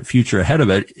vibrant future ahead of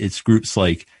it, it's groups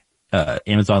like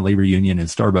Amazon Labor Union and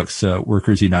Starbucks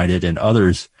Workers United and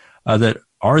others that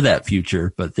are that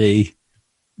future, but they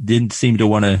didn't seem to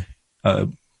want to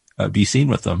be seen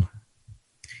with them.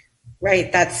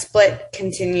 Right. That split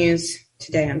continues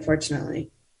today,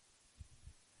 unfortunately.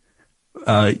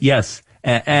 Yes.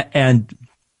 And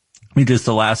just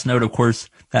the last note, of course,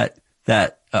 that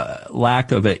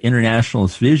lack of an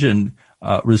internationalist vision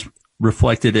was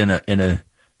reflected in a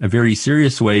very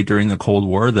serious way during the Cold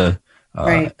War. The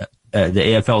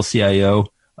AFL-CIO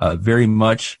very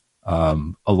much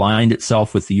aligned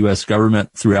itself with the U.S.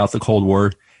 government throughout the Cold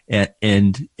War,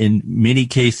 and in many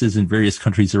cases in various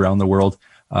countries around the world,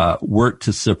 worked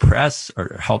to suppress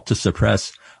or help to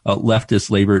suppress leftist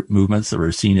labor movements that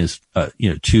were seen as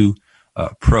too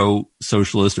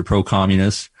pro-socialist or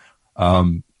pro-communist,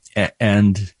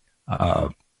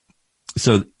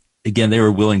 so again, they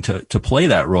were willing to play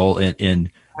that role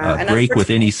and break with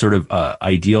any sort of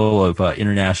ideal of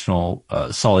international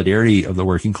solidarity of the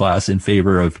working class in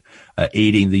favor of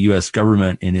aiding the U.S.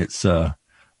 government in its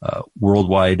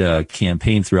worldwide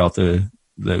campaign throughout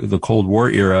the Cold War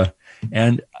era.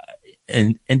 And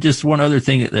just one other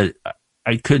thing that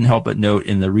I couldn't help but note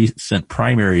in the recent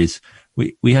primaries,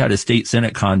 we had a state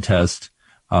Senate contest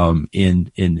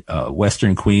in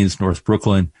Western Queens, North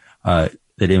Brooklyn, that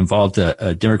involved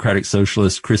a Democratic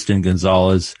Socialist, Kristen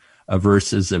Gonzalez,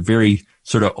 versus a very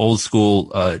sort of old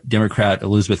school Democrat,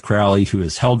 Elizabeth Crowley, who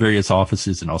has held various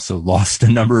offices and also lost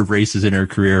a number of races in her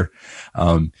career.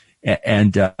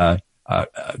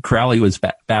 Crowley was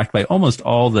backed by almost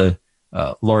all the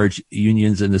large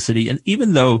unions in the city. And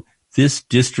even though this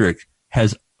district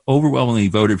has overwhelmingly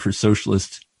voted for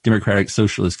Democratic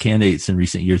socialist candidates in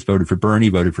recent years, voted for Bernie,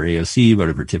 voted for AOC,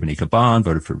 voted for Tiffany Caban,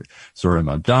 voted for Zohran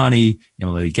Mamdani,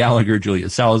 Emily Gallagher, Julia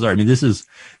Salazar. I mean, this is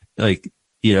like,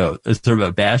 a sort of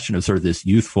a bastion of sort of this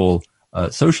youthful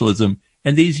socialism.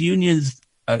 And these unions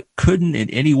couldn't in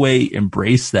any way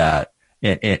embrace that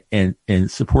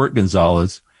and support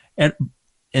Gonzalez. And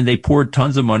they poured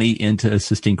tons of money into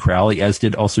assisting Crowley, as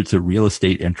did all sorts of real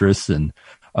estate interests and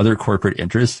other corporate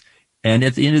interests. And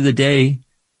at the end of the day,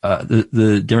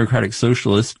 the Democratic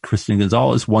Socialist, Kristen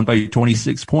Gonzalez, won by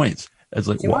 26 points. It's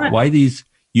like, why these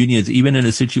unions, even in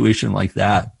a situation like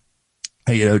that,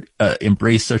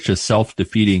 embrace such a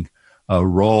self-defeating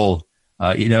role?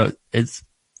 It's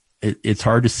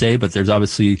hard to say, but there's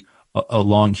obviously a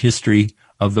long history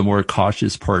of the more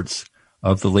cautious parts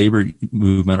of the labor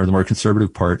movement, or the more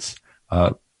conservative parts,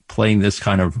 playing this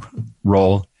kind of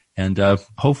role. And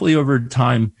hopefully over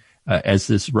time, as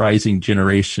this rising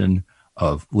generation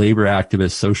of labor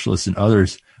activists, socialists, and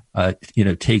others,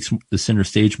 takes the center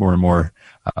stage more and more,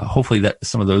 hopefully that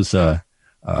some of those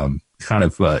kind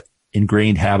of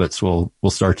ingrained habits will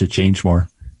start to change more.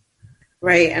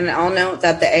 Right. And I'll note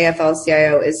that the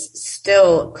AFL-CIO is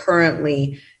still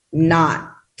currently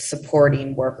not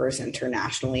supporting workers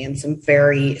internationally in some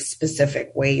very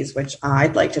specific ways, which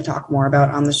I'd like to talk more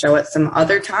about on the show at some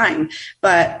other time.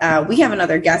 But we have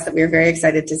another guest that we're very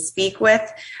excited to speak with.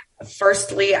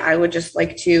 Firstly, I would just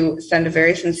like to send a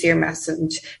very sincere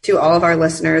message to all of our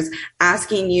listeners,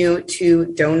 asking you to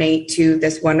donate to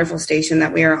this wonderful station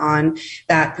that we are on,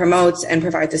 that promotes and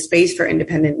provides a space for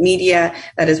independent media,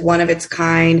 that is one of its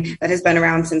kind, that has been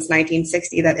around since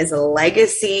 1960, that is a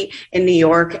legacy in New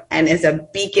York and is a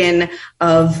beacon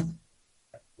of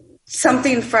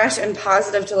something fresh and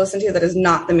positive to listen to that is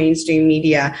not the mainstream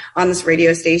media on this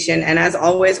radio station. And as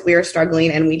always, we are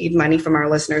struggling and we need money from our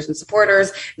listeners and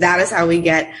supporters. That is how we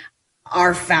get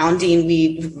our founding.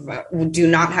 We do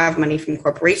not have money from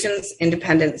corporations,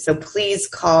 independent. So please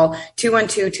call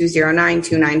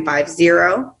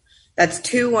 212-209-2950. That's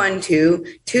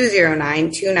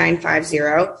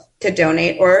 212-209-2950 to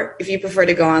donate. Or if you prefer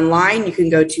to go online, you can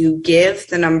go to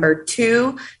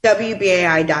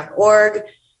give2wbai.org.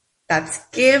 That's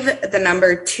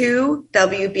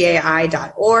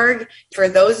give2wbai.org. For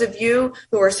those of you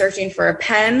who are searching for a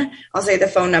pen, I'll say the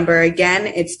phone number again.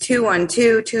 It's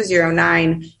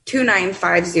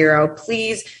 212-209-2950.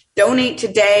 Please donate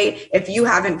today if you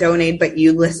haven't donated, but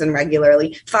you listen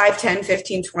regularly. 5, 10,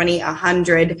 15, 20,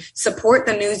 100. Support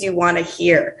the news you want to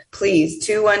hear. Please,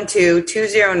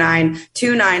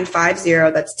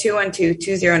 212-209-2950. That's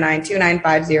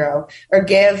 212-209-2950. Or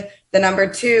give the number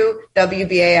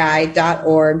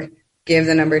 2wbai.org. Give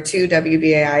the number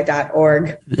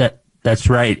 2wbai.org. That's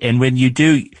right. And when you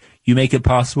do, you make it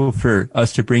possible for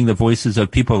us to bring the voices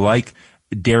of people like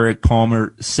Derek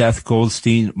Palmer, Seth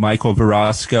Goldstein, Michael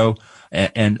Verasco,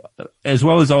 and as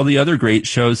well as all the other great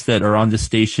shows that are on the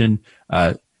station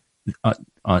on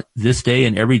this day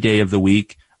and every day of the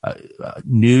week.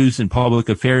 News and public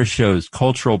affairs shows,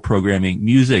 cultural programming,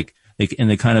 music,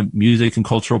 and the kind of music and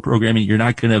cultural programming you're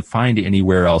not going to find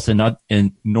anywhere else,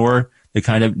 nor the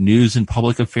kind of news and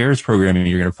public affairs programming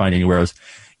you're going to find anywhere else.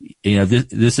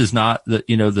 This is not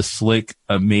the slick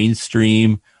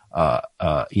mainstream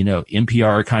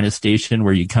NPR kind of station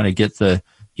where you kind of get the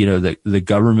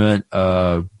government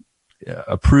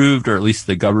approved, or at least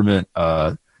the government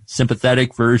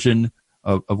sympathetic version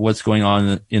of what's going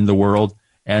on in the world.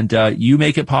 And you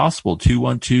make it possible.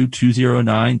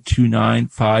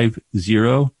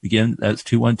 212-209-2950. Again, that's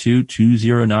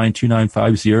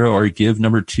 212-209-2950, or give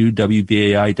number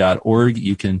 2wbai.org.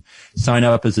 You can sign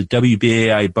up as a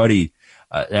WBAI buddy.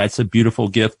 That's a beautiful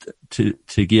gift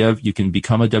to give. You can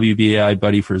become a WBAI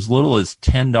buddy for as little as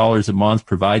 $10 a month,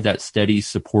 provide that steady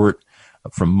support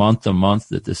from month to month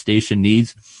that the station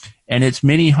needs. And it's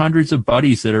many hundreds of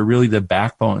buddies that are really the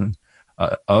backbone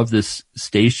of this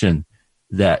station,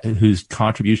 whose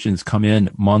contributions come in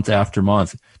month after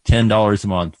month, $10 a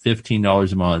month,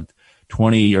 $15 a month,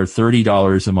 $20 or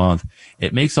 $30 a month.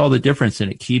 It makes all the difference, and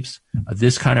it keeps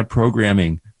this kind of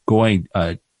programming going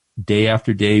day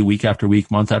after day, week after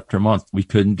week, month after month. We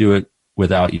couldn't do it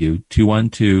without you.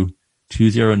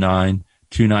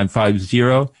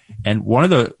 212-209-2950. And one of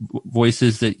the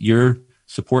voices that your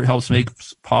support helps make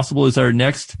possible is our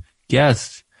next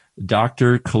guest,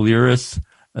 Dr. Caliris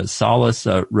Salas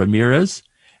Ramirez.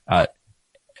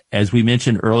 As we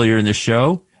mentioned earlier in the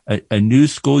show, a new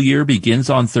school year begins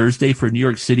on Thursday for New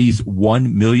York City's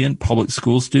 1 million public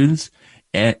school students.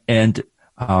 And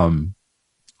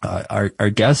our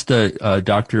guest,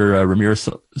 Dr. Ramirez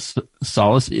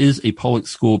Salas, is a public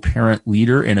school parent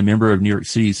leader and a member of New York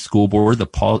City's school board,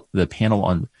 the panel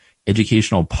on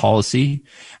educational policy.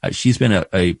 She's been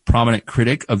a prominent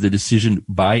critic of the decision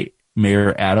by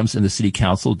Mayor Adams and the City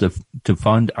Council to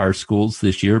fund our schools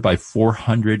this year by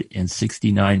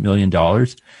 $469 million.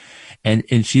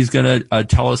 And she's going to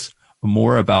tell us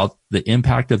more about the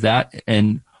impact of that.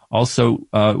 And also,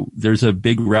 there's a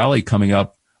big rally coming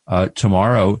up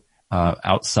tomorrow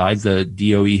outside the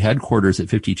DOE headquarters at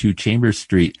 52 Chambers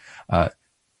Street.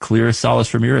 Caliris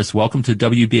Salas Ramirez, welcome to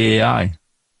WBAI.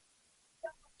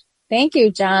 Thank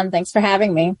you, John. Thanks for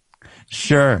having me.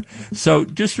 Sure. So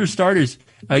just for starters,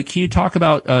 can you talk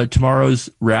about tomorrow's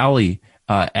rally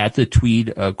at the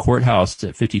Tweed Courthouse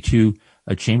at 52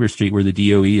 Chambers Street, where the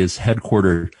DOE is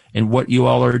headquartered, and what you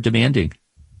all are demanding?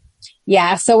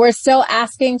 Yeah, so we're still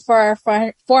asking for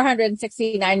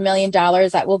 $469 million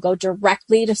that will go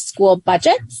directly to school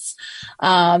budgets.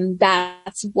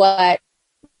 That's what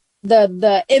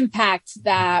the impact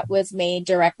that was made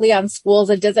directly on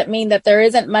schools. It doesn't mean that there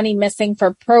isn't money missing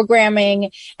for programming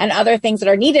and other things that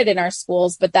are needed in our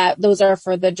schools, but that those are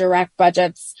for the direct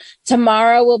budgets.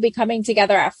 Tomorrow we'll be coming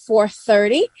together at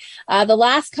 4:30. The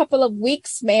last couple of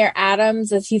weeks, Mayor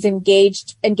Adams, as he's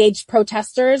engaged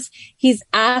protesters, he's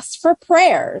asked for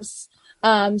prayers.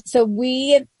 So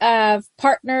we have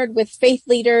partnered with faith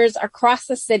leaders across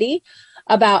the city.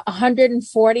 About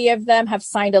 140 of them have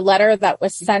signed a letter that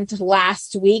was sent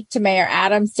last week to Mayor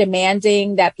Adams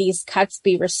demanding that these cuts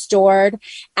be restored,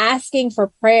 asking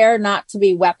for prayer not to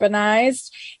be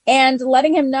weaponized, and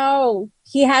letting him know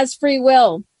he has free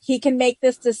will. He can make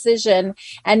this decision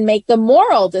and make the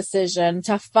moral decision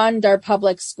to fund our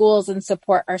public schools and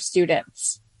support our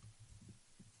students.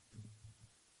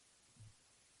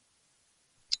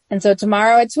 And so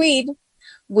tomorrow at Tweed,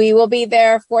 we will be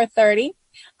there 4:30.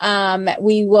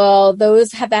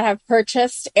 Those that have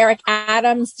purchased Eric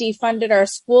Adams defunded our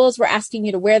schools. We're asking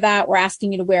you to wear that. We're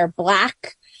asking you to wear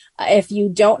black. if you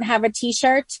don't have a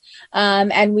t-shirt.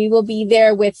 And we will be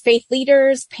there with faith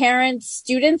leaders, parents,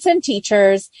 students, and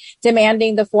teachers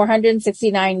demanding the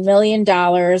 $469 million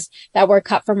that were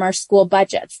cut from our school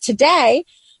budgets. Today,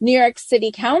 New York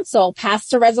City Council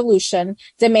passed a resolution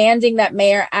demanding that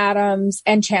Mayor Adams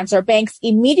and Chancellor Banks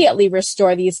immediately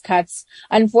restore these cuts.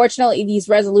 Unfortunately, these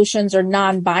resolutions are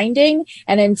non-binding,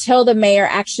 and until the mayor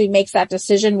actually makes that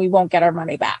decision, we won't get our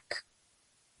money back.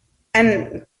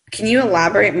 And can you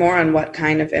elaborate more on what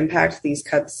kind of impact these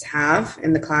cuts have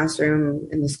in the classroom,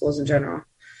 in the schools in general?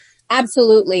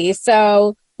 Absolutely.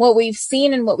 So what we've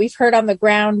seen and what we've heard on the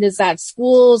ground is that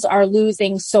schools are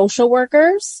losing social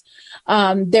workers.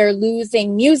 They're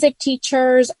losing music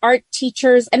teachers, art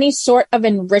teachers, any sort of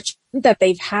enrichment that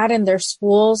they've had in their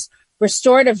schools,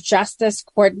 restorative justice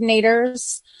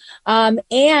coordinators,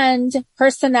 and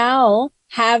personnel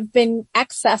have been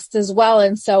accessed as well.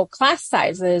 And so class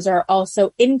sizes are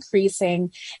also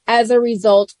increasing as a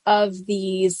result of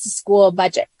these school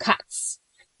budget cuts.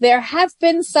 There have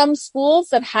been some schools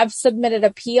that have submitted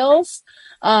appeals,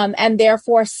 and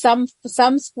therefore some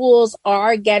schools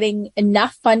are getting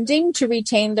enough funding to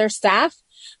retain their staff.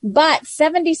 But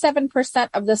 77%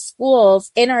 of the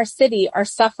schools in our city are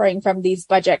suffering from these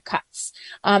budget cuts.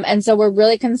 And so we're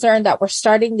really concerned that we're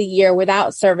starting the year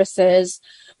without services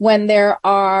when there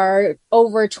are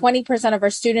over 20% of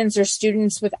our students are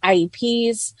students with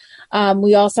IEPs.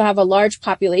 We also have a large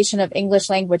population of English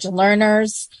language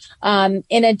learners. In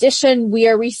addition, we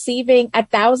are receiving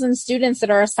 1,000 students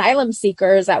that are asylum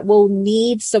seekers that will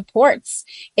need supports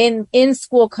in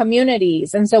school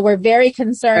communities. And so we're very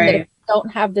concerned that if we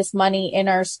don't have this money in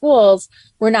our schools,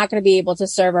 we're not going to be able to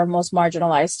serve our most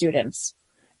marginalized students.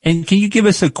 And can you give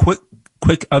us a quick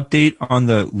update on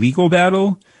the legal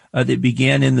battle that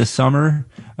began in the summer?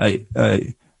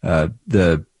 The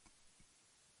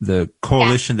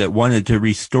coalition that wanted to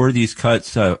restore these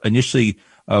cuts initially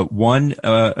won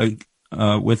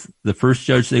with the first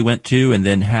judge they went to, and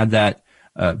then had that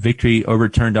victory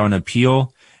overturned on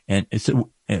appeal. And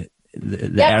so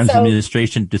the Adams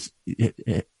administration just,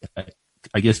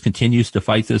 I guess, continues to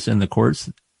fight this in the courts.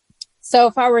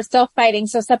 So far, we're still fighting.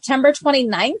 So September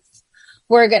 29th,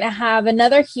 we're going to have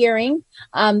another hearing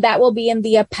that will be in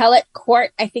the appellate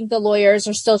court. I think the lawyers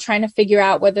are still trying to figure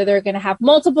out whether they're going to have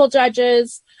multiple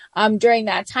judges during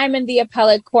that time in the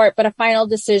appellate court, but a final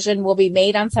decision will be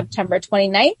made on September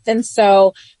 29th. And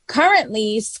so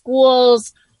currently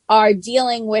schools are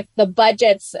dealing with the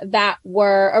budgets that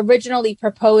were originally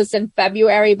proposed in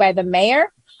February by the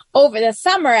mayor. Over the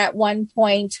summer, at one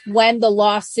point, when the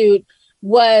lawsuit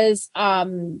was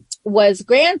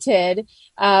granted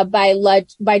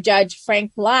by Judge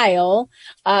Frank Lyle,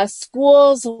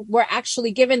 schools were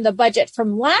actually given the budget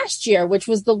from last year, which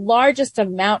was the largest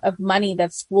amount of money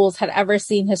that schools had ever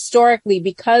seen historically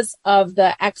because of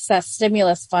the excess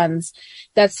stimulus funds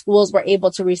that schools were able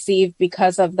to receive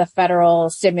because of the federal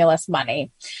stimulus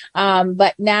money.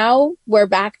 But now we're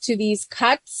back to these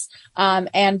cuts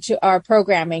and to our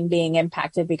programming being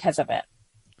impacted because of it.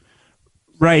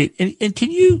 Right. And can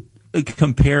you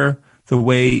compare the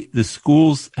way the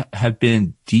schools have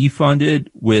been defunded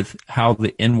with how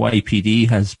the NYPD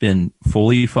has been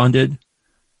fully funded?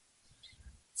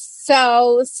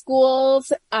 So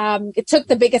schools took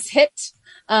the biggest hit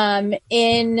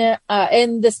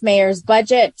in this mayor's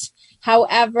budget.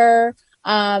 However,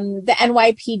 the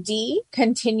NYPD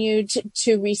continued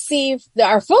to receive,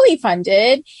 are fully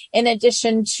funded, in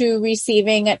addition to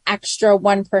receiving an extra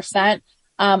 1%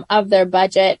 of their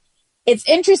budget. It's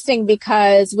interesting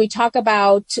because we talk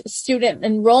about student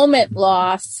enrollment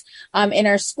loss in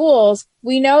our schools.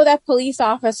 We know that police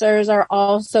officers are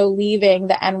also leaving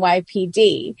the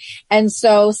NYPD. And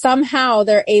so somehow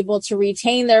they're able to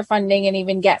retain their funding and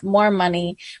even get more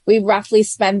money. We roughly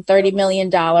spend $30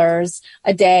 million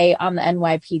a day on the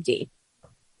NYPD.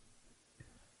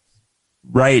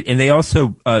 Right. And they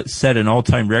also set an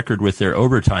all-time record with their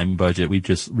overtime budget. We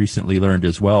just recently learned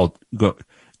as well,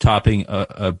 topping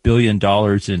 $1 billion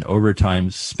in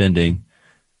overtime spending.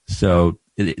 So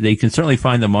they can certainly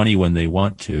find the money when they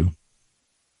want to.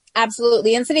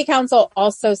 Absolutely. And City Council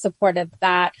also supported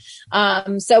that.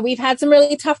 So we've had some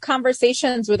really tough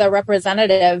conversations with our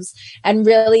representatives and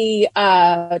really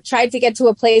tried to get to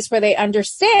a place where they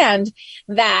understand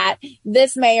that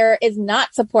this mayor is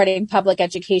not supporting public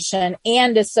education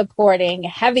and is supporting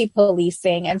heavy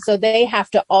policing. And so they have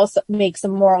to also make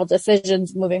some moral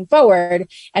decisions moving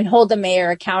forward and hold the mayor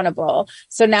accountable.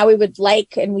 So now we would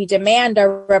like and we demand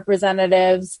our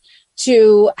representatives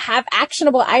to have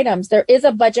actionable items. There is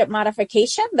a budget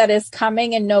modification that is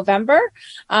coming in November,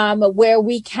 where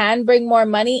we can bring more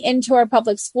money into our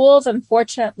public schools.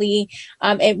 Unfortunately,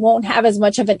 it won't have as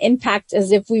much of an impact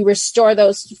as if we restore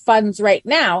those funds right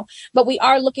now. But we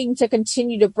are looking to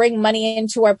continue to bring money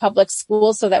into our public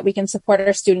schools so that we can support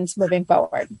our students moving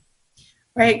forward.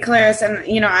 Right, Clarice.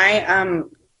 And, I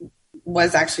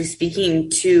was actually speaking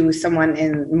to someone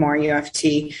in Moore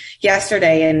UFT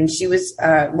yesterday, and she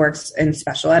works in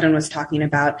special ed and was talking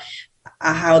about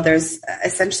how there's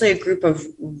essentially a group of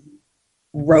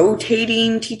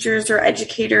rotating teachers or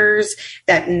educators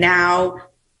that now,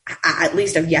 at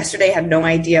least of yesterday, had no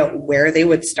idea where they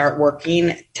would start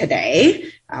working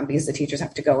today because the teachers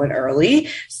have to go in early.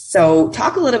 So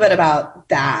talk a little bit about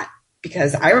that,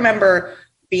 because I remember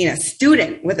being a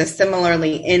student with a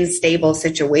similarly unstable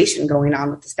situation going on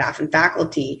with the staff and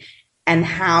faculty, and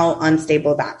how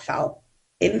unstable that felt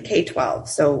in K-12.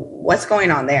 So what's going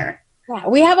on there? Yeah,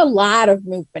 we have a lot of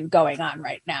movement going on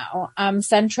right now.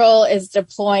 Central is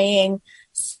deploying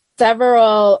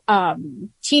several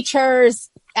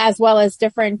teachers as well as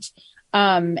different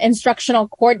instructional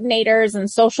coordinators and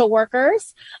social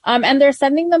workers. And they're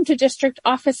sending them to district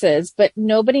offices, but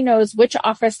nobody knows which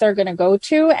office they're going to go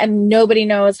to, and nobody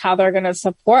knows how they're going to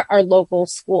support our local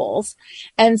schools.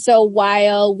 And so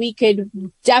while we could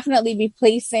definitely be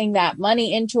placing that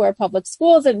money into our public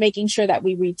schools and making sure that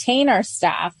we retain our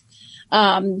staff,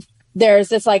 there's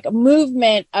this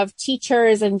movement of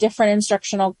teachers and different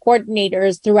instructional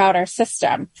coordinators throughout our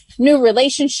system, new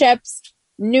relationships,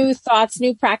 new thoughts,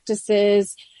 new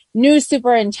practices, new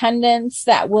superintendents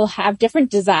that will have different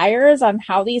desires on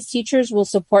how these teachers will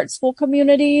support school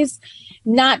communities,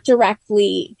 not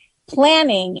directly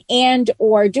planning and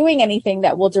or doing anything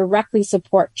that will directly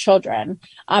support children.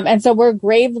 And so we're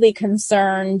gravely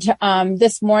concerned.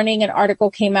 This morning, an article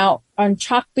came out on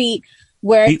Chalkbeat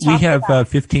where we have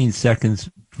 15 seconds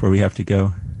before we have to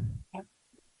go.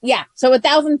 Yeah. So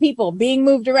 1,000 people being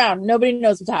moved around. Nobody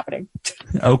knows what's happening.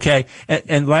 Okay.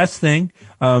 And last thing,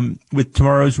 with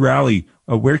tomorrow's rally,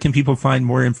 where can people find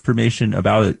more information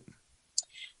about it?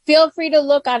 Feel free to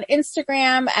look on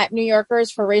Instagram at New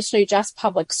Yorkers for Racially Just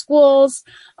Public Schools,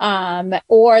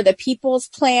 or the People's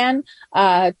Plan.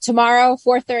 Tomorrow,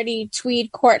 4:30,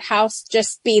 Tweed Courthouse.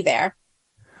 Just be there.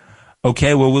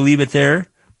 Okay. Well, we'll leave it there.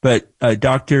 But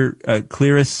Dr.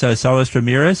 Clarice Salas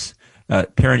Ramirez,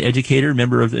 parent educator,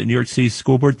 member of the New York City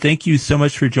School Board, thank you so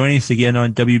much for joining us again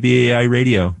on WBAI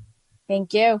Radio.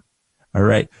 Thank you. All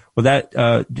right. Well, that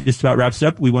just about wraps it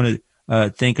up. We want to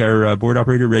thank our board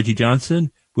operator, Reggie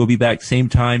Johnson. We'll be back same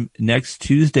time next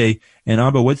Tuesday. And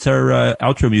Amba, what's our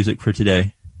outro music for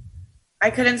today? I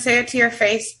Couldn't Say It to Your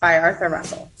Face by Arthur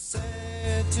Russell. Say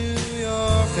it to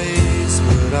your face,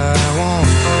 but I won't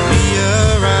be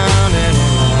around anymore.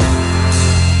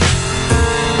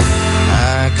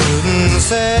 I couldn't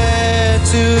say it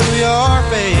to your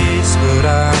face, but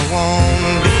I